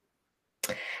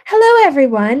Hello,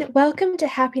 everyone. Welcome to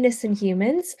Happiness in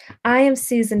Humans. I am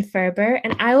Susan Ferber,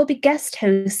 and I will be guest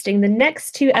hosting the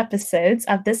next two episodes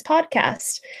of this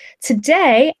podcast.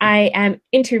 Today, I am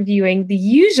interviewing the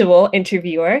usual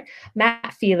interviewer,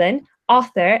 Matt Phelan,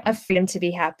 author of Freedom to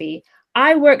Be Happy.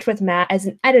 I worked with Matt as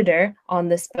an editor on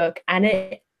this book, and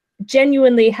it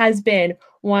genuinely has been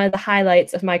one of the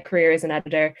highlights of my career as an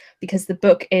editor because the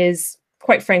book is,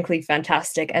 quite frankly,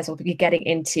 fantastic, as we'll be getting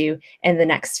into in the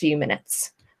next few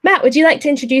minutes. Matt, would you like to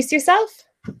introduce yourself?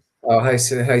 Oh, hey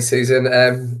Susan.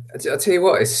 I'll tell you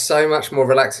what, it's so much more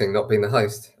relaxing not being the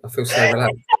host. I feel so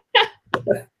relaxed.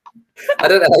 I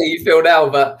don't know how you feel now,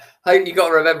 but you got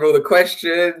to remember all the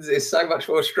questions. It's so much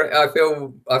more straight. I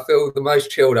feel the most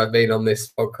chilled I've been on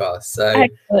this podcast. So,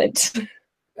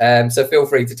 excellent. So feel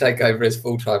free to take over as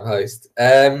full-time host.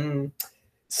 I'm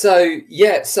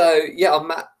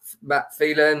Matt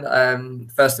Phelan.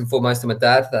 First and foremost, I'm a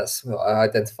dad. That's what I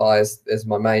identify as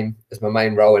my main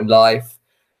role in life.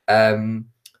 I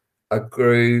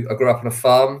grew up on a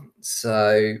farm,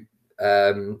 so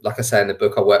like I say in the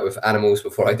book, I worked with animals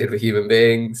before I did with human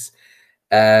beings.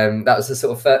 That was the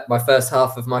sort of my first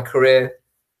half of my career.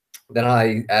 Then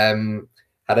I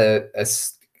had a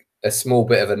small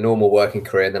bit of a normal working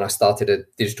career, and then I started a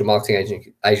digital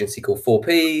marketing agency called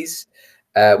 4Ps.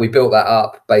 We built that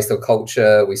up based on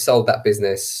culture. We sold that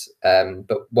business,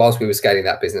 but whilst we were scaling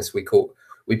that business, we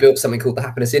built something called the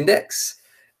Happiness Index,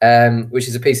 which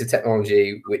is a piece of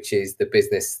technology, which is the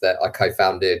business that I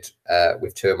co-founded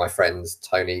with two of my friends,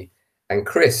 Tony and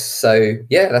Chris. So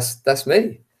yeah, that's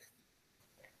me.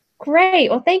 Great.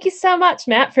 Well, thank you so much,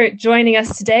 Matt, for joining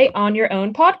us today on your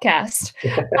own podcast.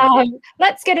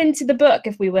 Let's get into the book,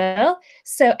 if we will.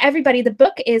 So everybody, the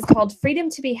book is called Freedom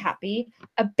to Be Happy,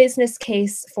 a business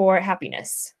case for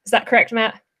happiness. Is that correct,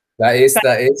 Matt? That is.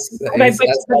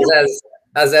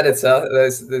 As editor,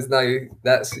 there's no,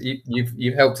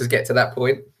 you've helped us get to that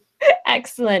point.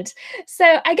 Excellent.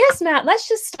 So I guess, Matt, let's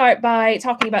just start by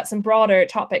talking about some broader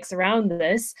topics around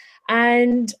this.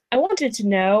 And I wanted to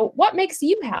know, what makes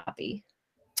you happy?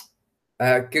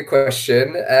 Good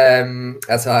question.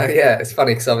 It's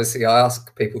funny because obviously I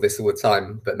ask people this all the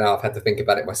time, but now I've had to think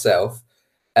about it myself.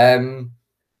 That's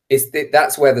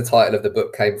where the title of the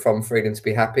book came from, Freedom to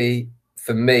Be Happy.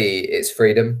 For me, it's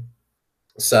freedom.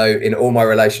 So in all my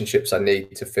relationships, I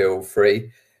need to feel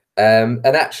free. And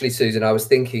actually, Susan, I was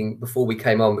thinking before we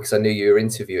came on, because I knew you were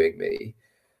interviewing me,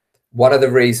 one of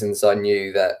the reasons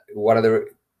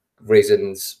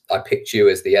I picked you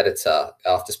as the editor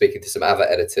after speaking to some other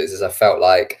editors is I felt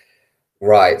like,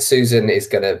 right, Susan is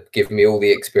going to give me all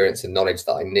the experience and knowledge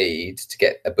that I need to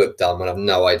get a book done when I've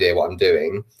no idea what I'm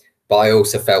doing. But I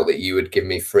also felt that you would give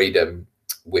me freedom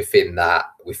within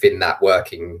that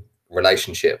working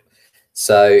relationship.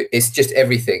 So it's just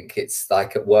everything. It's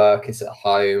like at work, it's at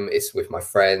home, it's with my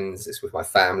friends, it's with my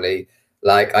family.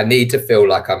 Like I need to feel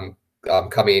like I'm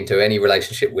coming into any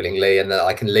relationship willingly and that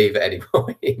I can leave at any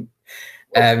point.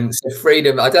 So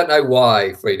freedom, I don't know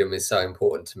why freedom is so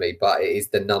important to me, but it is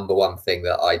the number one thing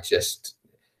that I just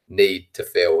need to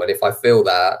feel. And if I feel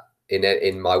that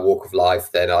in my walk of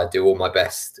life, then I do all my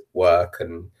best work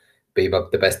and be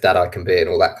the best dad I can be and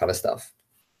all that kind of stuff.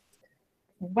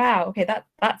 Wow. Okay,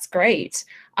 that's great.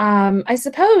 I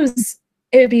suppose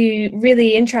it would be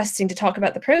really interesting to talk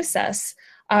about the process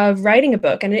of writing a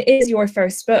book, and it is your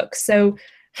first book. So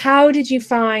how did you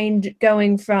find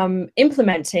going from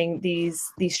implementing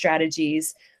these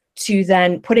strategies to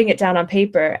then putting it down on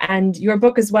paper? And your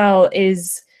book as well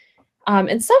is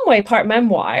in some way part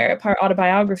memoir, part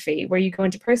autobiography, where you go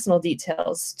into personal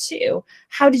details too.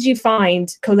 How did you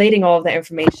find collating all of that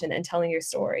information and telling your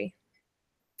story?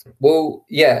 Well,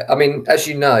 yeah, I mean, as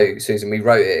you know, Susan, we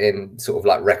wrote it in sort of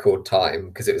like record time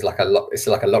because it was like it's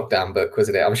like a lockdown book,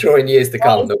 wasn't it? I'm sure in years to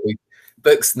come that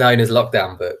books known as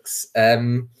lockdown books.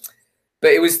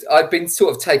 But I've been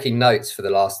sort of taking notes for the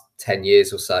last 10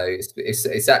 years or so.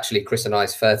 It's actually Chris and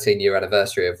I's 13-year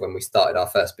anniversary of when we started our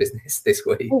first business this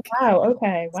week. Oh, wow.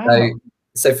 Okay. Wow.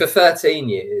 So for 13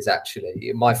 years,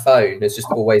 actually, my phone has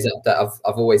just always I've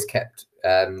always kept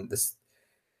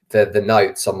the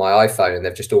notes on my iPhone, and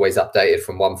they've just always updated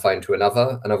from one phone to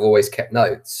another, and I've always kept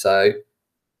notes. So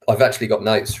I've actually got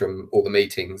notes from all the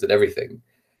meetings and everything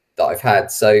that I've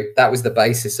had. So that was the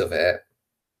basis of it.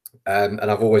 And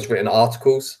I've always written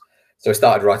articles. So I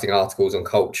started writing articles on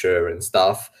culture and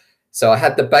stuff. So I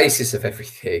had the basis of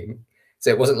everything. So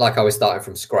it wasn't like I was starting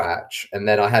from scratch. And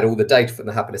then I had all the data from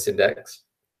the Happiness Index.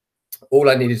 All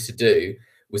I needed to do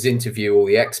was interview all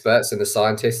the experts and the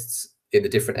scientists in the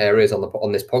different areas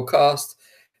on this podcast.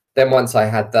 Then once I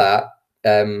had that,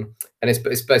 and it's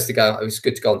supposed to go. It was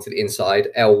good to go onto the inside.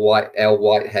 Elle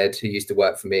Whitehead, who used to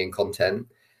work for me in content,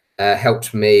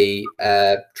 helped me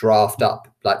draft up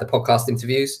like the podcast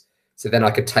interviews. So then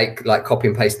I could take like copy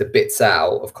and paste the bits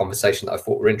out of conversation that I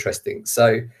thought were interesting.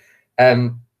 So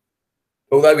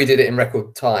although we did it in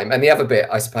record time, and the other bit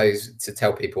I suppose to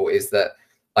tell people is that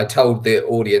I told the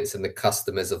audience and the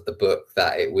customers of the book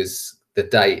that it was the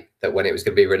date that when it was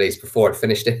going to be released before I'd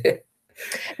finished it.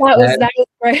 That was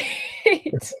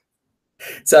great.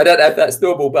 So I don't know if that's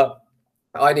normal, but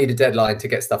I need a deadline to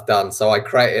get stuff done. So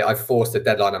I forced a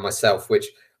deadline on myself, which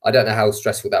I don't know how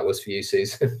stressful that was for you,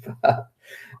 Susan.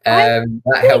 That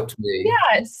helped me.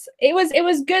 Yes, it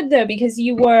was good though, because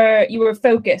you were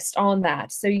focused on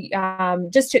that. So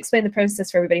just to explain the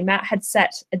process for everybody, Matt had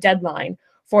set a deadline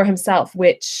for himself,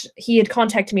 which he had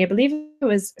contacted me, I believe it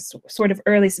was sort of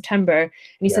early September, and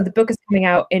he said the book is coming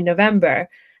out in November.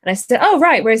 And I said, oh,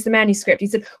 right, where's the manuscript? He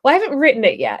said, well, I haven't written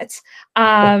it yet.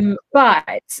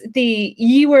 But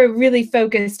you were really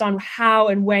focused on how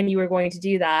and when you were going to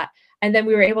do that. And then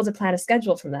we were able to plan a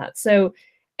schedule from that. So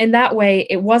in that way,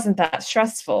 it wasn't that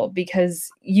stressful because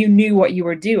you knew what you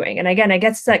were doing. And again, I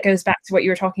guess that goes back to what you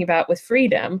were talking about with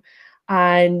freedom.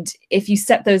 And if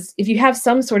you have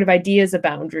some sort of ideas of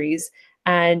boundaries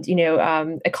and,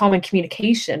 a common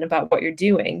communication about what you're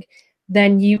doing,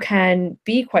 then you can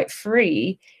be quite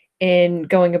free in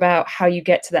going about how you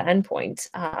get to the end point.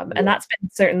 And that's been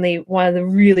certainly one of the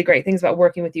really great things about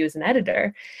working with you as an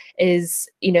editor is,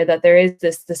 that there is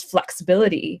this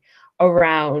flexibility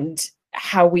around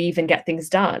how we even get things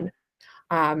done.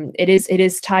 It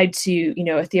is tied to,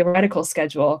 a theoretical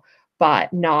schedule,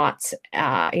 but not,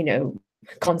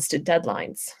 constant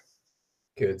deadlines.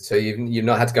 Good. So you've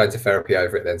not had to go into therapy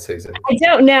over it then, Susan? I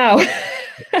don't know.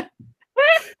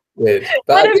 Good.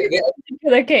 But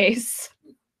particular case.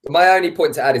 My only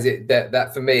point to add is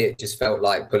that for me, it just felt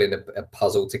like putting a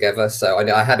puzzle together. So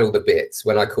I had all the bits.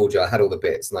 When I called you, I had all the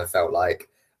bits, and I felt like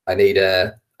I need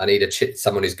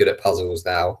someone who's good at puzzles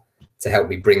now to help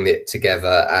me bring it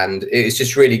together. And it's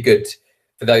just really good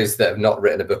for those that have not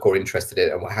written a book or interested in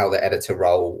it, and how the editor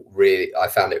role I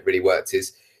found it really worked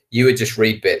is you would just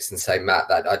read bits and say, Matt,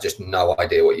 that I just no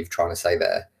idea what you're trying to say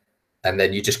there. And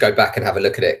then you just go back and have a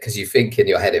look at it because you think in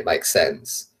your head it makes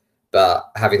sense.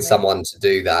 But having someone to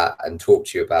do that and talk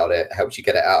to you about it helps you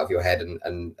get it out of your head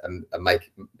and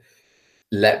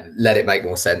let it make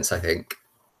more sense, I think.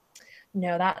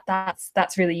 No,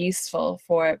 that's really useful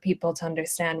for people to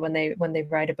understand when they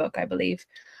write a book, I believe.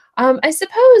 I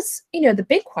suppose, the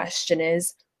big question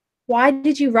is, why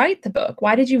did you write the book?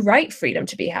 Why did you write Freedom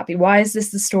to Be Happy? Why is this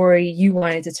the story you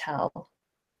wanted to tell?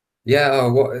 Yeah,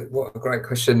 what a great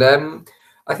question.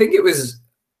 I think it was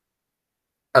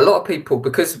a lot of people,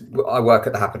 because I work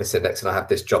at the Happiness Index and I have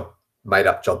this made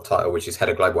up job title, which is Head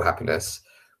of Global Happiness,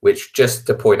 which, just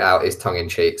to point out, is tongue in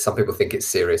cheek. Some people think it's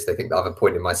serious. They think that I've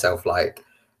appointed myself like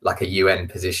a UN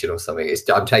position or something.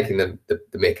 I'm taking the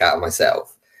mick out of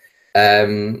myself.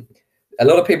 A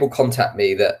lot of people contact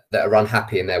me that are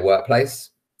unhappy in their workplace.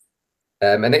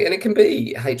 And it can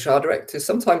be HR directors.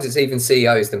 Sometimes it's even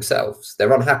CEOs themselves.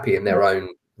 They're unhappy in their own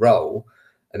role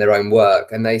and their own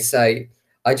work. And they say,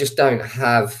 I can't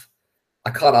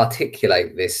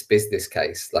articulate this business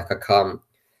case. Like, I can't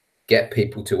get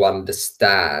people to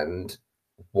understand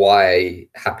why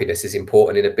happiness is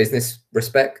important in a business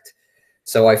respect.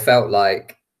 So I felt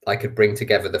like I could bring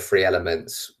together the three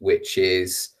elements, which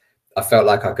is I felt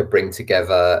like I could bring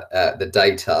together the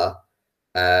data,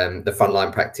 the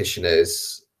frontline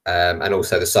practitioners, and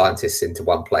also the scientists into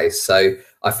one place. So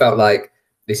I felt like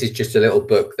this is just a little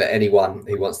book that anyone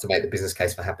who wants to make the business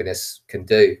case for happiness can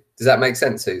do. Does that make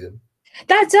sense, Susan?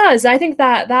 That does. I think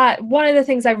that one of the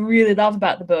things I really love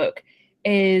about the book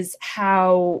is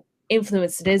how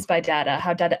influenced it is by data,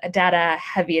 how data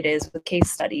heavy it is with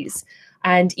case studies.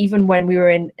 And even when we were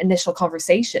in initial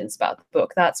conversations about the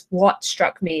book, that's what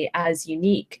struck me as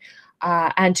unique.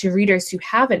 And to readers who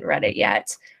haven't read it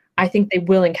yet, I think they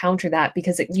will encounter that,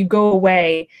 because you go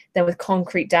away then with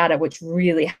concrete data, which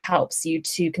really helps you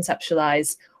to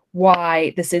conceptualize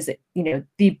why this is,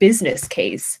 the business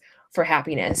case for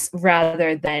happiness,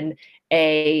 rather than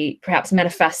a perhaps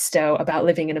manifesto about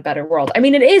living in a better world. I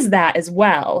mean, it is that as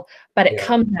well, but it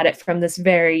comes at it from this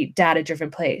very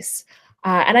data-driven place.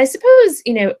 And I suppose,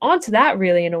 onto that,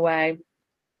 really, in a way,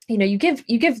 you give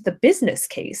the business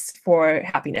case for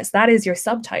happiness. That is your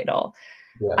subtitle.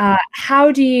 Yeah.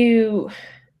 How do you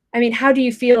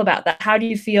feel about that? How do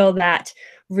you feel that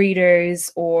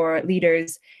readers or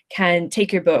leaders can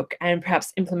take your book and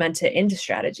perhaps implement it into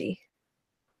strategy?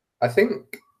 I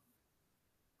think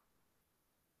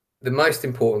the most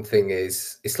important thing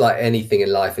is, it's like anything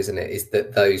in life, isn't it? Is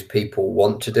that those people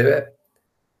want to do it.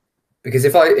 Because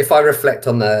if I reflect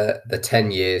on the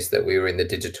 10 years that we were in the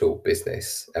digital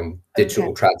business and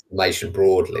digital transformation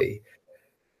broadly,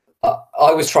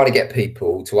 I was trying to get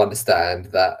people to understand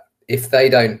that if they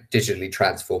don't digitally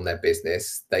transform their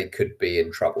business, they could be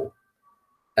in trouble.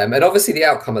 And obviously the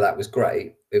outcome of that was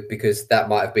great, because that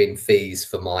might have been fees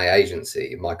for my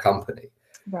agency, my company.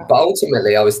 Right. But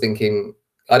ultimately I was thinking,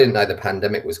 I didn't know the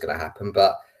pandemic was going to happen,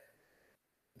 but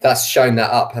that's shown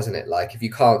that up, hasn't it? Like, if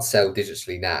you can't sell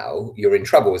digitally now, you're in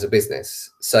trouble as a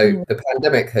business. So the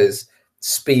pandemic has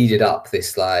speeded up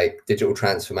this like digital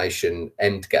transformation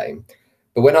end game.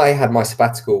 But when I had my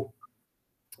sabbatical,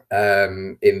 I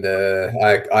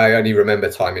only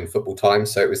remember time in football time.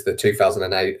 So it was the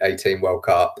 2018 World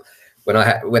Cup.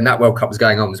 When that World Cup was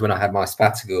going on was when I had my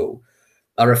sabbatical.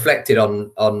 I reflected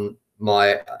on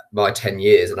my 10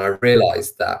 years, and I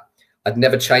realized that I'd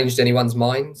never changed anyone's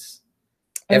minds.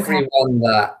 Everyone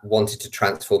that wanted to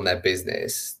transform their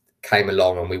business came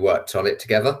along and we worked on it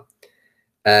together.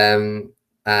 And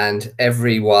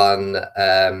everyone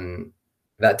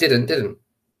that didn't.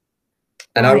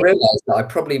 And I realized that I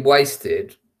probably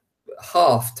wasted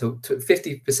half to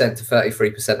 50% to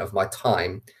 33% of my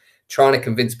time trying to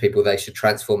convince people they should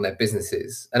transform their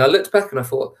businesses. And I looked back and I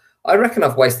thought, I reckon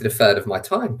I've wasted a third of my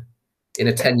time in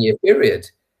a 10-year period,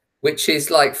 which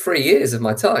is like 3 years of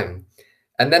my time.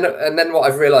 And then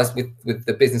what I've realized with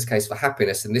the business case for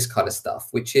happiness and this kind of stuff,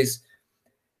 which is,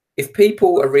 if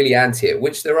people are really anti it,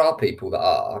 which there are people that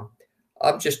are,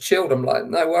 I'm just chilled. I'm like,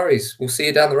 no worries, we'll see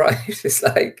you down the road. It's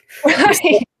like, it's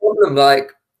not a problem.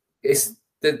 Like, it's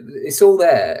all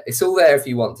there. It's all there if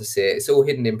you want to see it. It's all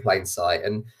hidden in plain sight.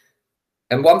 And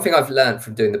one thing I've learned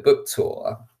from doing the book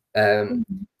tour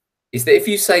is that if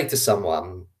you say to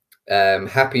someone,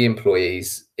 happy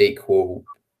employees equal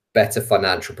better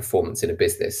financial performance in a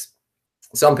business,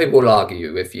 some people will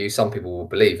argue with you, some people will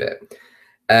believe it.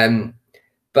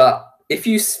 But if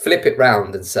you flip it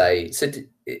round and say,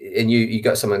 and you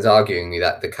got someone's arguing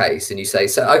that the case, and you say,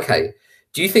 so, okay,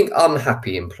 do you think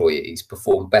unhappy employees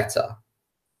perform better?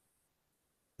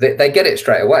 They get it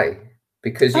straight away,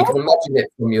 because you can imagine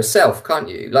it from yourself, can't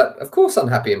you? Like, of course,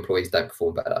 unhappy employees don't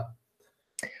perform better.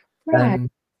 Right.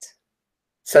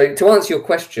 So to answer your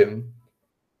question,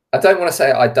 I don't want to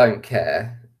say I don't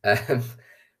care,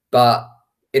 but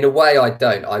in a way I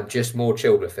don't. I'm just more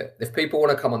chilled with it. If people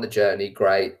want to come on the journey,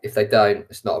 great. If they don't,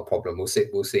 it's not a problem. We'll see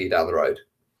you down the road.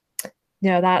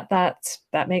 No,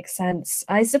 that makes sense.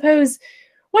 I suppose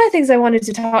one of the things I wanted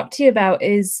to talk to you about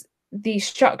is the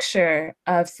structure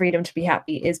of Freedom to Be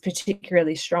Happy is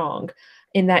particularly strong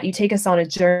in that you take us on a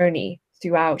journey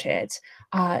throughout it.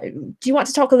 Do you want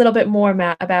to talk a little bit more,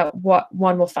 Matt, about what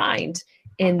one will find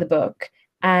in the book,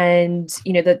 and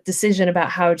the decision about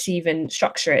how to even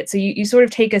structure it? So you sort of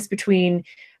take us between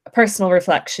personal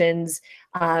reflections,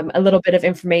 a little bit of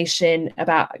information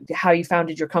about how you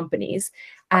founded your companies,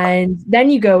 and then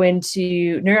you go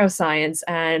into neuroscience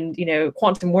and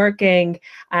quantum working,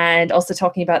 and also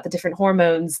talking about the different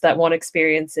hormones that one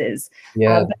experiences.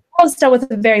 But all done with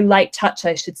a very light touch,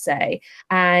 I should say,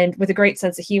 and with a great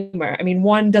sense of humor. I mean,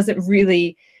 one doesn't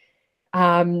really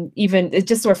it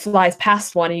just sort of flies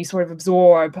past one, and you sort of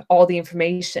absorb all the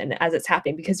information as it's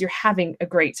happening, because you're having a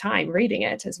great time reading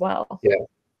it as well. Yeah.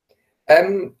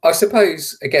 I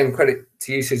suppose, again, credit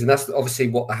to you, Susan. That's obviously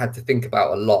what I had to think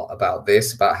about a lot about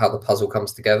this, about how the puzzle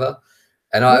comes together.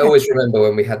 And I always remember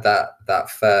when we had that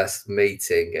first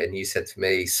meeting, and you said to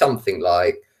me something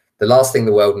like, the last thing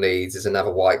the world needs is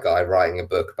another white guy writing a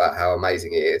book about how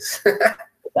amazing he is.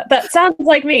 That sounds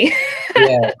like me.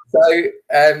 Yeah. So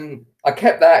I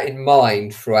kept that in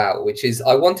mind throughout, which is,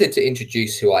 I wanted to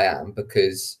introduce who I am,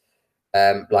 because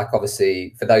like,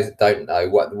 obviously, for those that don't know,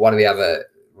 one of the other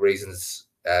reasons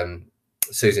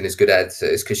Susan is good at it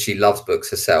is because she loves books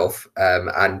herself,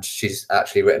 and she's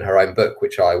actually written her own book,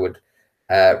 which I would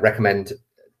recommend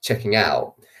checking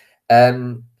out.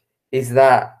 Is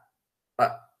that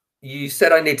you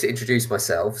said I need to introduce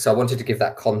myself, so I wanted to give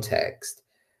that context,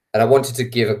 and I wanted to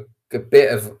give a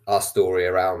bit of our story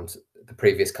around the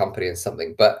previous company and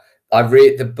something. But I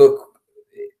read the book,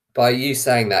 by you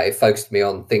saying that, it focused me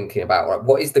on thinking about, right,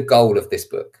 what is the goal of this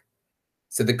book?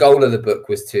 So the goal of the book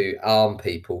was to arm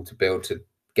people to be able to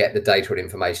get the data and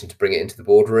information to bring it into the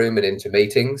boardroom and into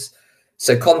meetings.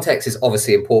 So context is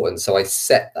obviously important. So I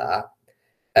set that,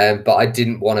 but I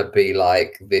didn't want to be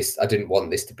like this. I didn't want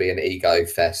this to be an ego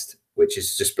fest, which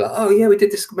is just like, oh yeah, we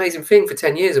did this amazing thing for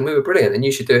 10 years and we were brilliant and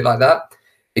you should do it like that.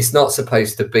 It's not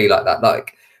supposed to be like that.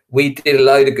 Like, we did a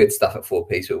load of good stuff at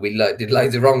 4Ps, but we did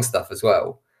loads of wrong stuff as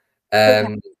well.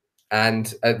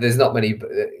 and there's not many.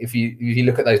 If you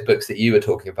look at those books that you were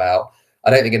talking about,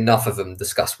 I don't think enough of them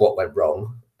discuss what went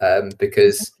wrong,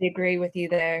 because I agree with you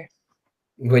there.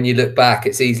 when you look back,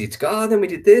 it's easy to go, oh, then we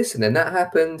did this and then that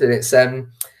happened, and it's so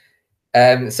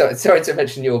sorry to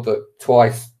mention your book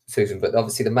twice, Susan, but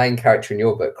obviously the main character in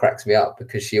your book cracks me up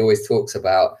because she always talks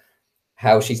about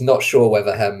how she's not sure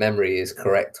whether her memory is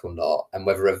correct or not, and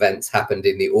whether events happened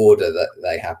in the order that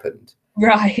they happened.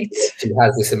 Right. She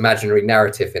has this imaginary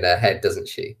narrative in her head, doesn't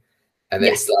she? And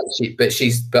yes. It's like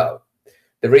but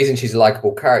the reason she's a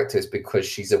likable character is because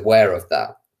she's aware of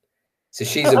that. So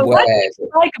she's aware. She's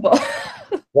likable.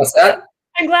 What's that?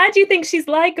 I'm glad you think she's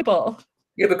likable.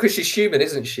 Yeah, because she's human,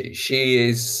 isn't she?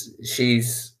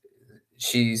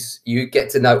 You get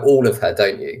to know all of her,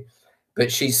 don't you? But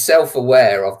she's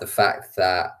self-aware of the fact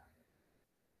that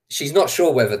she's not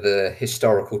sure whether the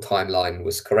historical timeline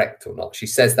was correct or not. She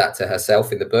says that to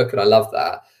herself in the book, and I love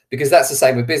that, because that's the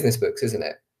same with business books, isn't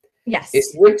it? Yes.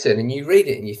 It's written and you read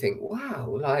it and you think,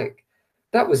 wow, like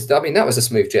that was a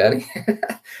smooth journey.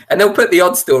 And they'll put the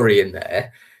odd story in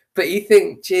there, but you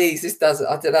think, geez, this doesn't,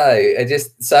 I don't know.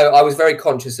 So I was very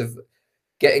conscious of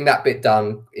getting that bit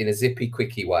done in a zippy,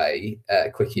 quickie way.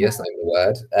 Quickie, that's not even the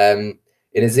word.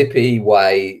 In a zippy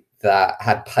way that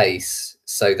had pace,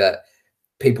 so that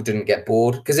people didn't get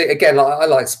bored. Because again, I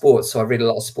like sports, so I read a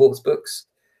lot of sports books.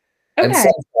 Okay. And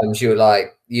sometimes you're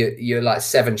like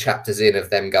 7 chapters in of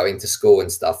them going to school and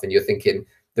stuff, and you're thinking,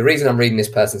 the reason I'm reading this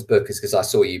person's book is because I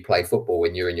saw you play football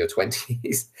when you were in your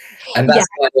 20s, and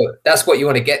that's what you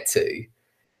want to get to.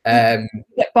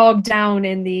 Get bogged down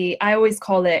in I always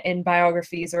call it in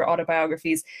biographies or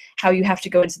autobiographies, how you have to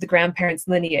go into the grandparents'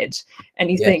 lineage,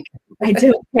 and you think, I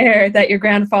don't care that your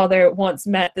grandfather once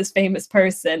met this famous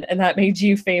person and that made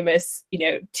you famous,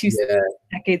 2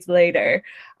 decades later.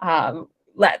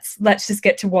 Let's just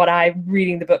get to what I'm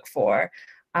reading the book for.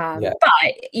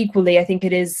 But equally, I think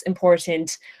it is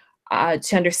important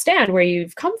to understand where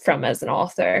you've come from as an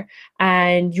author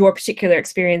and your particular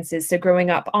experiences. So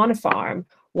growing up on a farm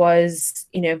was,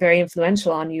 very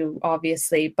influential on you,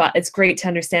 obviously, but it's great to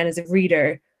understand as a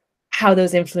reader how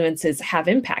those influences have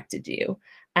impacted you.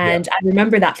 And I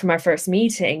remember that from our first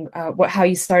meeting, how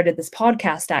you started this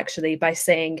podcast, actually, by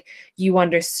saying you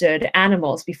understood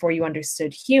animals before you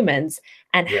understood humans,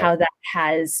 and how that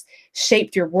has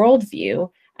shaped your worldview.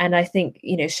 And I think,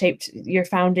 shaped your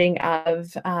founding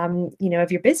of, of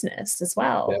your business as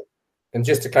well. Yeah. And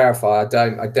just to clarify,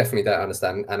 I definitely don't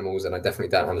understand animals, and I definitely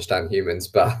don't understand humans,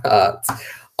 but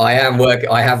I have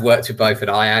worked with both,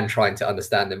 and I am trying to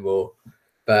understand them more.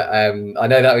 But I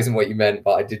know that isn't what you meant,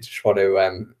 but I did just want to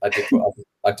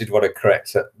I did want to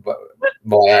correct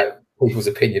my people's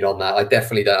opinion on that. I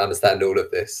definitely don't understand all of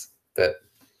this, but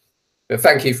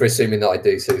thank you for assuming that I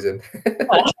do, Susan.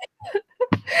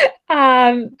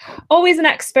 Always an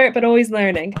expert, but always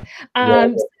learning.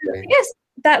 I guess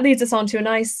that leads us on to a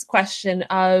nice question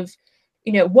of,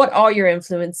 what are your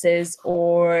influences,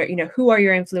 or, who are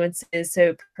your influences?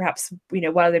 So perhaps,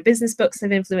 what other business books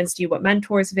have influenced you, what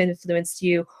mentors have influenced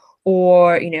you,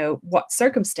 or, what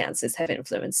circumstances have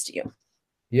influenced you?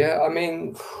 I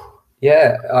mean,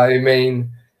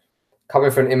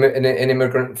 coming from an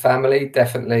immigrant family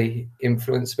definitely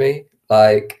influenced me.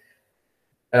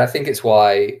 And I think it's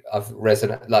why I've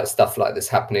resonated, like stuff like this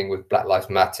happening with Black Lives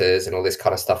Matters and all this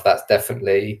kind of stuff. That's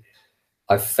definitely,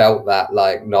 I felt that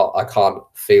I can't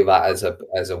feel that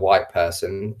as a white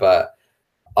person, but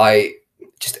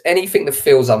anything that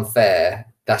feels unfair,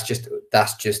 that's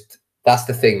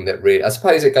the thing that really, I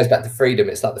suppose it goes back to freedom.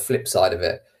 It's like the flip side of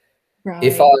it. Right.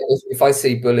 If I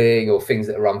see bullying or things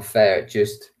that are unfair, it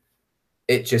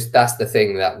just that's the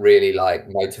thing that really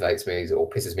motivates me or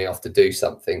pisses me off to do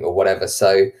something or whatever.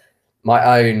 So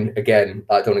my own, again,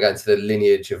 I don't want to go into the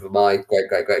lineage of my great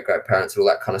parents and all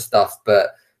that kind of stuff,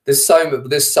 but there's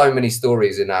so many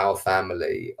stories in our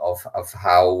family of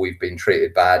how we've been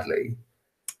treated badly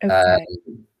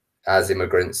as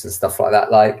immigrants and stuff like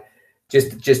that.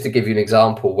 Just to give you an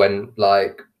example, when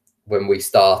we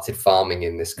started farming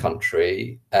in this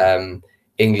country,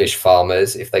 English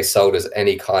farmers, if they sold us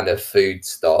any kind of food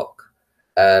stock,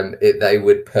 they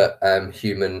would put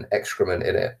human excrement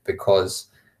in it because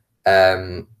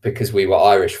we were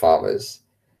Irish farmers.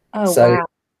 Oh, wow.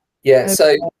 Yeah. Okay.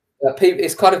 So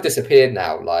it's kind of disappeared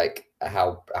now,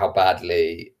 how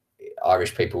badly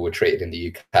Irish people were treated in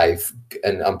the UK,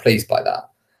 and I'm pleased by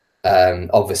that,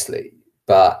 obviously.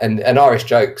 But and Irish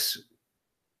jokes,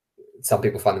 some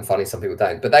people find them funny, some people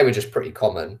don't, but they were just pretty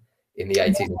common in the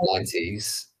 80s and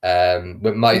 90s,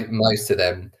 but most of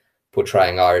them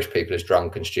portraying Irish people as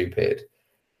drunk and stupid,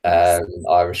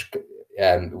 Irish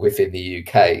within the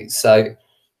UK. So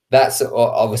that's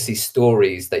obviously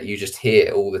stories that you just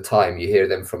hear all the time. You hear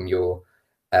them from your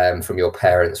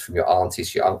parents, from your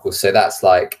aunties, your uncles. So that's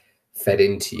like fed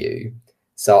into you.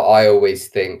 So I always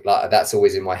think like that's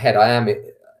always in my head.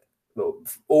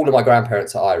 All of my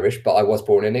grandparents are Irish, but I was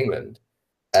born in England.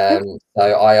 So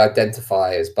I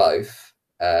identify as both.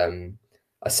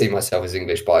 I see myself as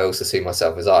English, but I also see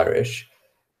myself as Irish.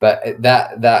 But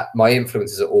that my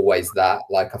influences are always that.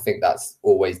 Like I think that's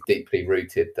always deeply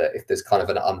rooted. That if there's kind of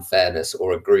an unfairness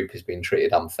or a group is being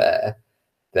treated unfair,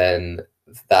 then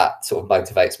that sort of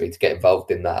motivates me to get involved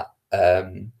in that.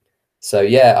 So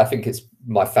yeah, I think it's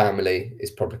my family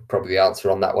is probably the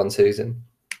answer on that one, Susan.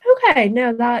 Okay,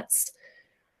 no, that's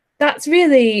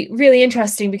really, really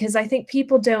interesting, because I think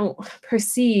people don't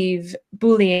perceive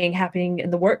bullying happening in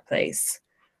the workplace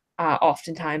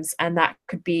oftentimes, and that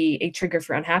could be a trigger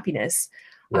for unhappiness.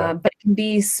 Yeah. But it can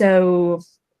be so,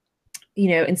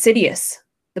 insidious,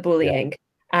 the bullying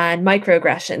and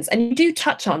microaggressions. And you do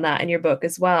touch on that in your book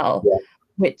as well,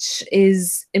 which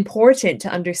is important to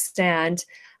understand.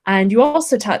 And you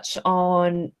also touch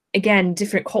on, again,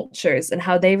 different cultures and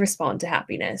how they respond to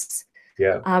happiness.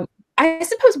 Yeah. I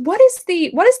suppose what is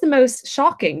the most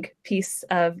shocking piece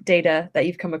of data that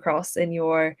you've come across in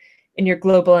your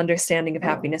global understanding of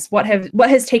happiness? What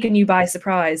has taken you by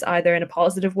surprise, either in a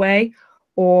positive way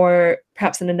or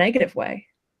perhaps in a negative way?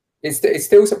 It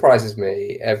still surprises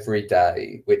me every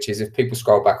day, which is if people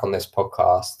scroll back on this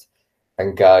podcast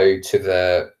and go to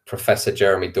the Professor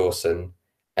Jeremy Dawson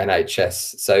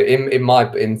NHS. So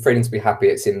in Freedom to Be Happy,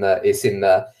 it's in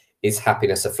the Is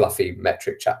Happiness a Fluffy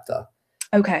Metric chapter.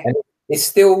 Okay. And it's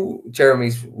still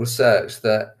Jeremy's research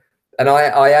that, and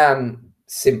I am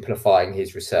simplifying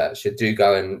his research. You do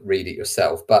go and read it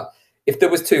yourself. But if there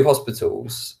was two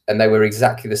hospitals and they were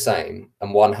exactly the same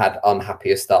and one had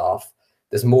unhappier staff,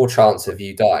 there's more chance of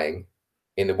you dying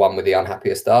in the one with the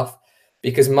unhappier staff.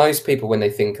 Because most people, when they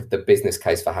think of the business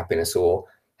case for happiness or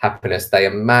happiness, they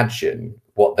imagine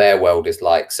what their world is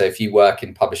like. So if you work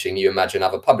in publishing, you imagine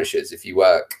other publishers. If you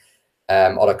work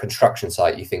on a construction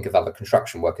site, you think of other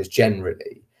construction workers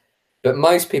generally. But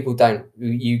most people don't.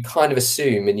 You kind of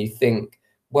assume and you think,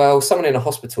 well, someone in a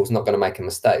hospital is not going to make a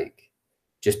mistake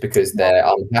just because they're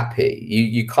unhappy.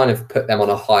 You kind of put them on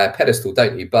a higher pedestal,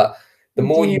 don't you? But the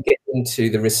more you get into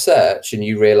the research and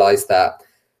you realize that,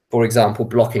 for example,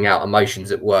 blocking out emotions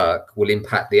at work will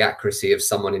impact the accuracy of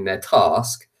someone in their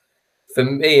task. For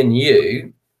me and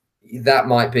you, that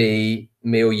might be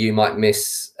me or you might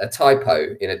miss a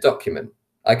typo in a document.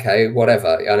 Okay,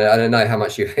 whatever. I don't know how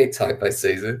much you hate typos,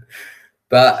 Susan,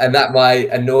 and that might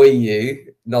annoy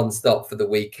you nonstop for the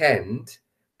weekend,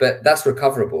 but that's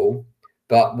recoverable.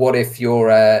 But what if you're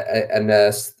a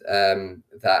nurse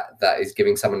that is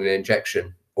giving someone an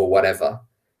injection or whatever?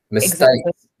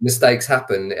 Mistakes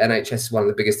happen. The NHS is one of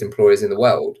the biggest employers in the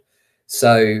world.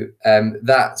 So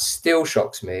that still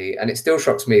shocks me. And it still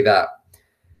shocks me that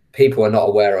people are not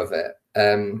aware of it.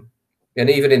 And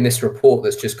even in this report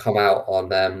that's just come out on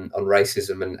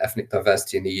racism and ethnic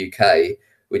diversity in the UK,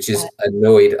 which has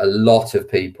annoyed a lot of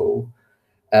people,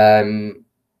 Jeremy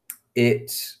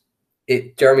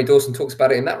Dawson talks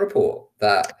about it in that report.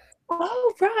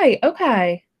 Oh, right.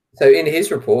 Okay. So in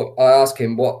his report, I ask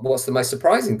him what's the most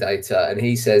surprising data, and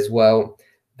he says, well,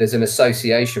 there's an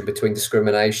association between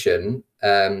discrimination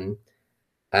and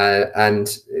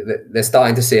they're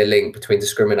starting to see a link between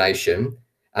discrimination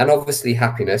and obviously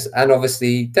happiness and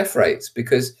obviously death rates.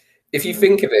 Because if you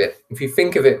think of it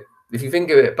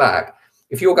back,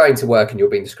 if you're going to work and you're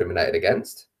being discriminated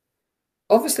against,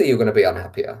 obviously you're going to be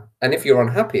unhappier. And if you're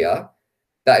unhappier,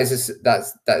 that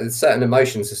certain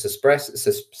emotions are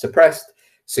suppressed.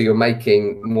 So you're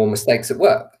making more mistakes at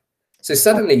work. So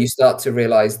suddenly you start to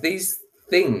realize these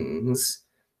things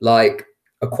like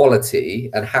equality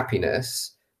and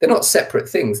happiness, they're not separate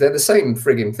things. They're the same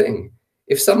frigging thing.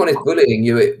 If someone is bullying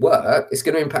you at work, it's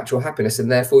going to impact your happiness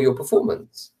and therefore your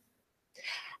performance.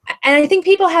 And I think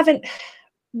people haven't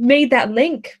made that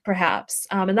link, perhaps.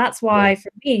 And that's why, for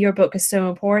me, your book is so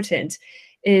important.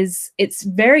 It's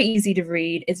very easy to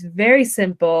read. It's very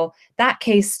simple. That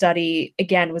case study,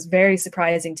 again, was very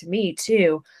surprising to me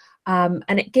too. And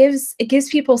it gives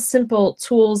people simple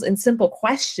tools and simple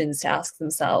questions to ask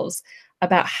themselves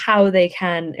about how they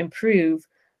can improve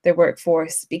their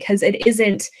workforce, because it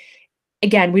isn't,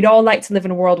 again, we'd all like to live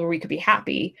in a world where we could be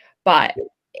happy, but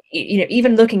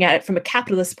even looking at it from a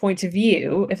capitalist point of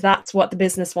view, if that's what the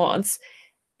business wants,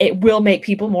 it will make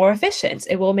people more efficient.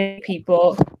 It will make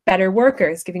people better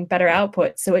workers, giving better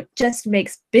output. So it just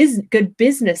makes good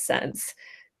business sense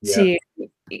to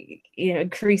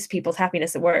increase people's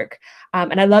happiness at work.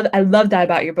 And I love that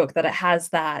about your book, that it has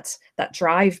that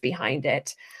drive behind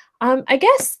it. I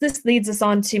guess this leads us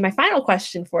on to my final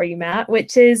question for you, Matt,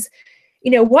 which is,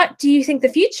 what do you think the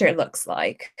future looks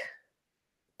like?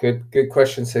 Good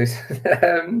question,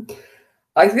 Susan.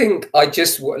 I think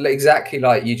exactly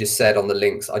like you just said on the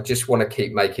links, I just want to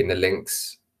keep making the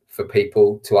links for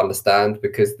people to understand,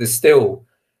 because there's still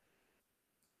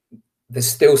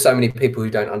so many people who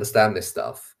don't understand this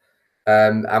stuff.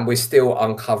 And we're still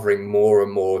uncovering more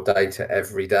and more data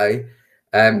every day.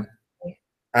 And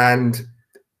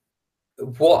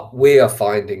what we are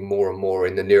finding more and more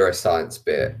in the neuroscience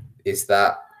bit is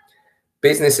that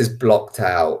business is blocked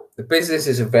out. The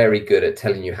businesses are very good at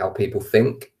telling you how people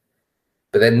think,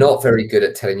 but they're not very good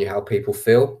at telling you how people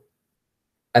feel.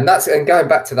 And going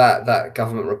back to that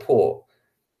government report,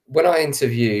 when I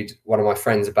interviewed one of my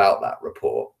friends about that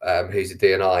report, who's a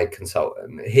D&I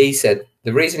consultant, he said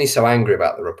the reason he's so angry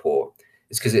about the report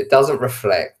is because it doesn't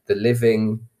reflect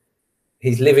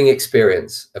his living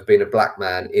experience of being a black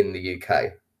man in the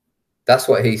UK. That's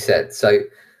what he said. So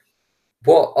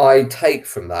what I take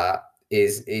from that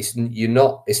is it's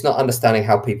not understanding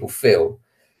how people feel.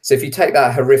 So if you take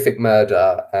that horrific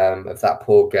murder of that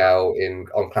poor girl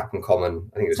on Clapham Common,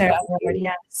 I think it was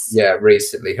yes. Yeah,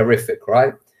 recently, horrific,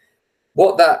 right?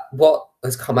 What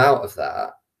has come out of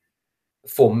that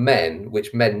for men,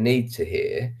 which men need to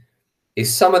hear,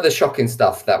 is some of the shocking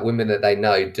stuff that women that they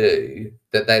know do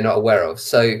that they're not aware of.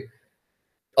 So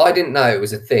I didn't know it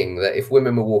was a thing that if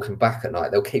women were walking back at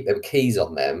night, they'll keep their keys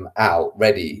on them out,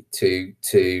 ready to.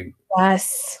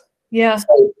 Yes. Yeah.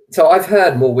 So I've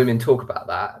heard more women talk about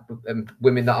that, and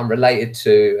women that I'm related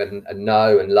to and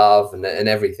know and love and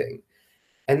everything.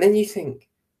 And then you think,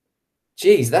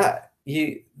 geez,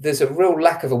 there's a real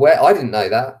lack of awareness. I didn't know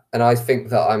that. And I think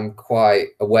that I'm quite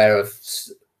aware of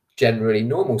generally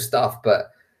normal stuff.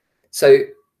 But so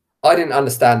I didn't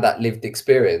understand that lived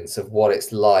experience of what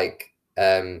it's like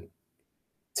to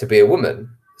be a woman.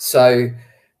 So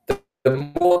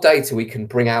the more data we can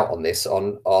bring out on this,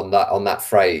 on that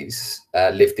phrase,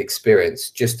 lived experience,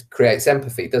 just creates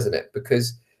empathy, doesn't it?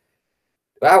 Because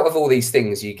out of all these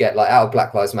things you get, like out of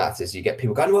Black Lives Matters, you get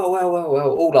people going, well,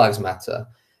 all lives matter.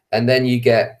 And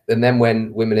then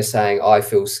when women are saying, I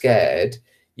feel scared,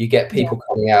 you get people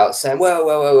coming out saying, well,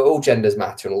 all genders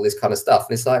matter and all this kind of stuff.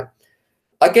 And it's like,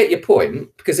 I get your point,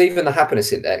 because even the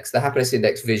happiness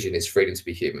index vision is freedom to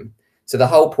be human. So the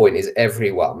whole point is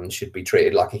everyone should be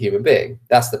treated like a human being.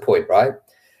 That's the point, right?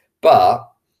 But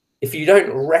if you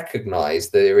don't recognize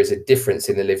that there is a difference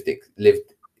in the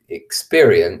lived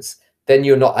experience, then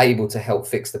you're not able to help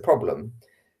fix the problem.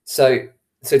 So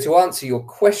to answer your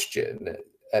question,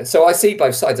 so I see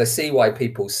both sides. I see why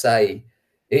people say,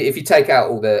 if we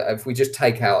just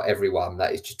take out everyone,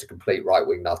 that is just a complete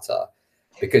right-wing nutter,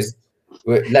 because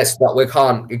we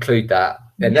can't include that.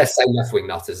 And let's say left-wing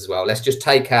nutters as well. Let's just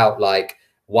take out like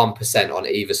 1% on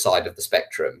either side of the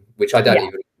spectrum, which I don't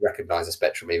even recognize a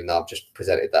spectrum, even though I've just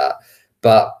presented that.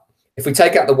 But if we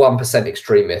take out the 1%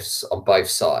 extremists on both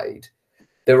sides,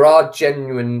 there are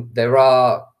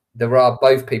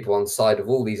both people on side of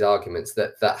all these arguments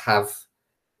that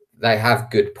have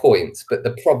good points. But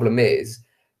the problem is,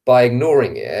 by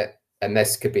ignoring it, and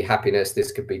this could be happiness,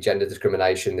 this could be gender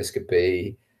discrimination, this could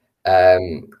be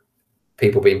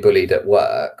people being bullied at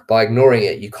work, by ignoring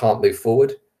it, you can't move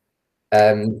forward.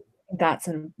 That's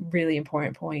a really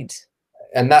important point.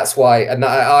 And that's why, and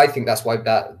I think that's why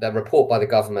that report by the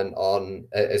government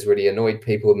has really annoyed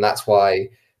people. And that's why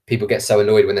people get so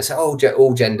annoyed when they say, oh,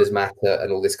 all genders matter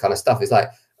and all this kind of stuff. It's like,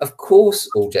 of course,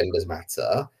 all genders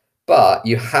matter, but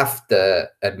you have to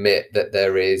admit that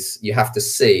you have to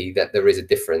see that there is a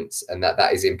difference and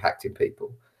that is impacting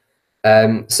people.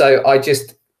 So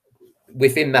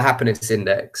within the happiness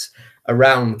index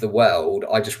around the world,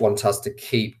 I just want us to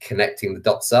keep connecting the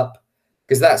dots up,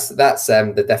 because that's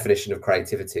the definition of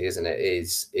creativity, isn't it?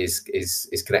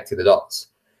 Is connecting the dots.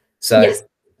 So yes.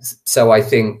 So I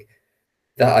think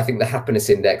the happiness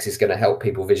index is going to help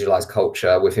people visualize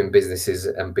culture within businesses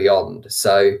and beyond.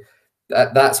 So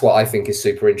that's what I think is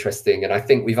super interesting. And I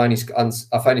think we've only scratched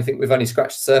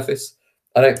the surface.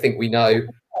 I don't think we know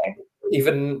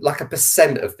even like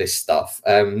 1% of this stuff.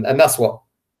 And that's what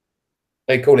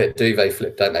they call it, duvet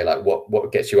flip, don't they? Like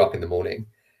what gets you up in the morning.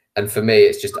 And for me,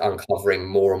 it's just uncovering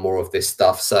more and more of this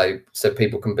stuff so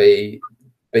people can be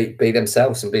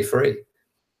themselves and be free.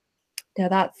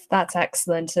 Yeah, that's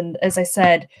excellent. And as I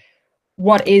said,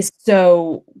 what is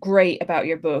so great about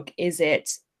your book is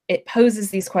it poses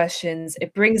these questions,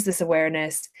 it brings this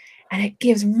awareness, and it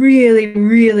gives really,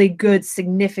 really good,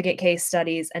 significant case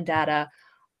studies and data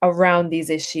around these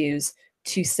issues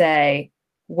to say,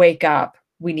 wake up,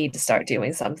 we need to start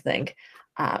doing something.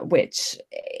 Which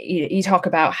you talk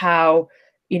about how,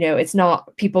 it's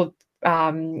not, people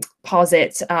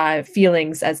posit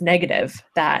feelings as negative,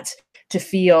 that to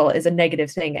feel is a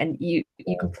negative thing, and you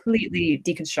completely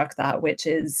deconstruct that, which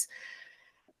is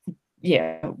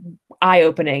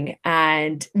eye-opening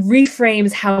and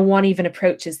reframes how one even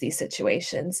approaches these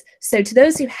situations. So to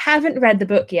those who haven't read the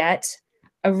book yet,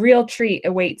 a real treat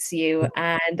awaits you,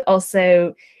 and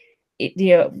also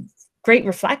great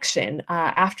reflection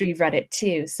after you've read it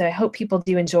too. So I hope people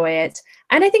do enjoy it.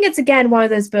 And I think it's, again, one of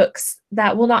those books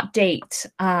that will not date,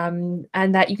 and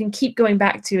that you can keep going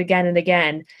back to again and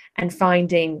again and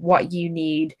finding what you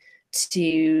need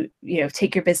to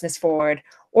take your business forward,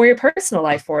 or your personal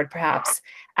life forward, perhaps,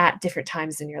 at different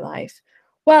times in your life.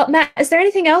 Well, Matt, is there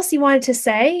anything else you wanted to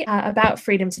say about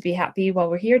Freedom to Be Happy while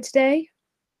we're here today?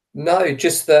 No,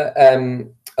 just that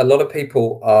a lot of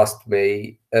people asked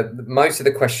me, most of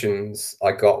the questions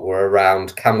I got were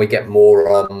around, can we get more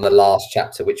on the last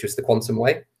chapter, which was the Quantum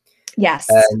Way? Yes.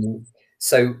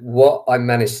 So what I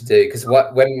managed to do, because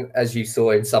when, as you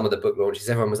saw in some of the book launches,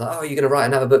 everyone was like, oh, you're going to write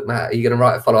another book, Matt? Are you going to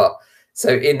write a follow-up?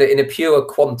 So in a pure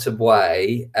quantum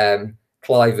way,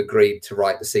 Clive agreed to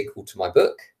write the sequel to my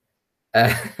book,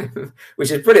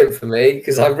 which is brilliant for me,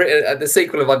 because I've written, the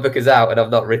sequel of my book is out and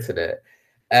I've not written it.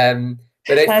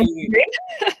 But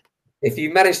if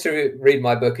you manage to read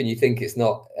my book and you think it's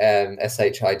not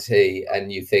SHIT,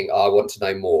 and you think, oh, I want to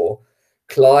know more,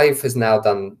 Clive has now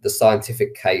done the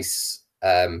scientific case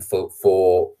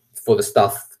for the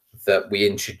stuff that we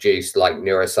introduced, like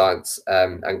neuroscience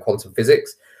and quantum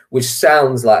physics, which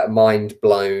sounds like a mind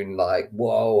blown, like,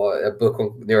 whoa, a book on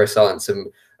neuroscience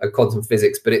and quantum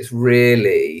physics, but it's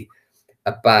really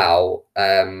about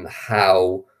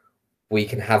how we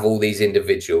can have all these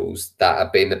individuals that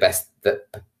have been the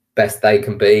best they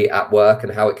can be at work,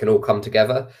 and how it can all come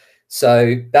together.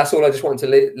 So that's all I just wanted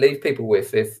to leave people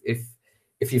with.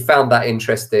 If you found that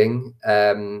interesting,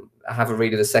 have a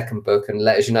read of the second book and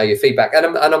let us know your feedback.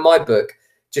 And on my book,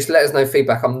 just let us know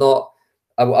feedback.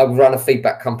 I run a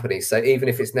feedback company, so even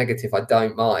if it's negative, I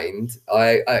don't mind.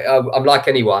 I'm like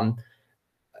anyone.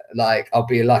 Like, I'll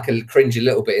be like a cringy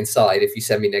little bit inside if you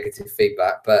send me negative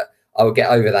feedback, but I will get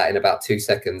over that in about 2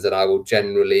 seconds, and I would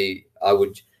genuinely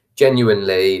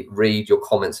read your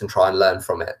comments and try and learn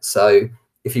from it. So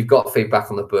if you've got feedback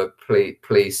on the book,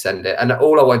 please send it. And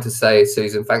all I want to say is,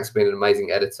 Susan, thanks for being an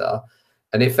amazing editor.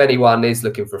 And if anyone is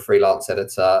looking for a freelance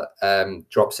editor,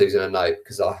 drop Susan a note,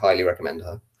 because I highly recommend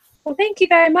her. Well, thank you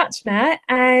very much, Matt.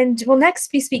 And we'll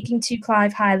next be speaking to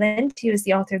Clive Hyland, who is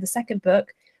the author of the second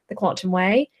book, The Quantum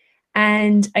Way.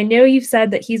 And I know you've said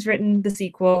that he's written the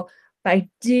sequel, but I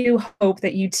do hope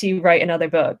that you two write another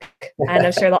book. And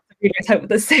I'm sure lots of readers hope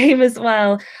the same as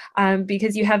well,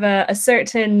 because you have a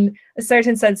certain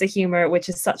sense of humor, which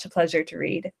is such a pleasure to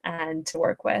read and to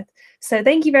work with. So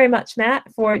thank you very much,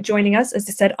 Matt, for joining us, as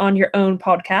I said, on your own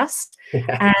podcast.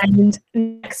 And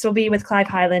next we'll be with Clive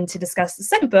Hyland to discuss the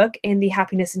second book in the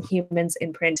Happiness in Humans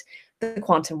imprint, The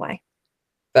Quantum Way.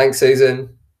 Thanks,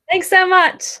 Susan. Thanks so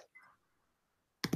much.